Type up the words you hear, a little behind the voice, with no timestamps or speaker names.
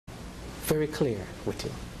very clear with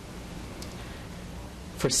you.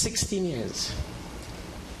 For 16 years,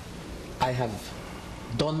 I have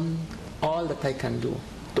done all that I can do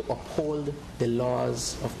to uphold the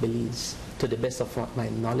laws of Belize to the best of my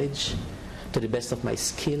knowledge, to the best of my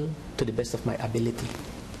skill, to the best of my ability.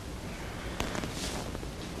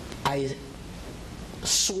 I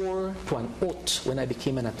swore to an oath when I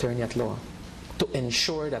became an attorney at law to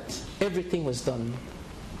ensure that everything was done,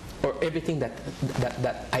 or everything that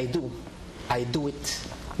I do it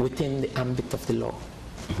within the ambit of the law.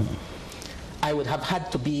 I would have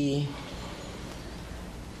had to be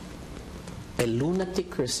a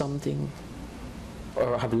lunatic or something,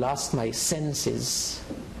 or have lost my senses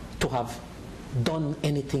to have done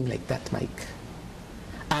anything like that, Mike.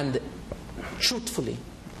 And truthfully,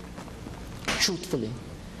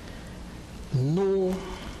 no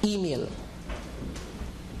email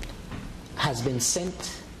has been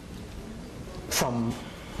sent from,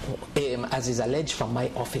 as is alleged, from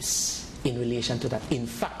my office in relation to that. In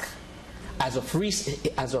fact, as of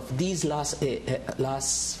these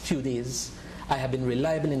last few days, I have been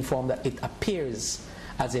reliably informed that it appears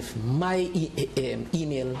as if my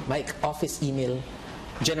email, my office email,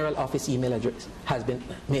 general office email address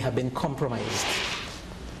may have been compromised,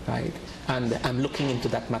 right? And I'm looking into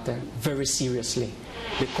that matter very seriously,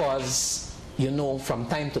 because, you know, from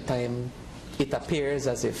time to time, it appears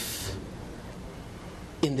as if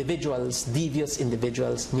individuals, devious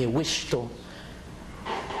individuals, may wish to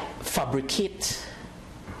fabricate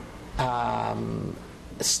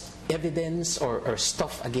evidence or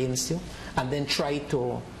stuff against you, and then try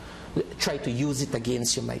to use it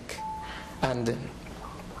against you, Mike. And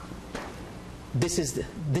this is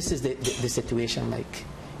the situation, Mike,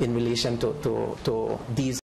 in relation to these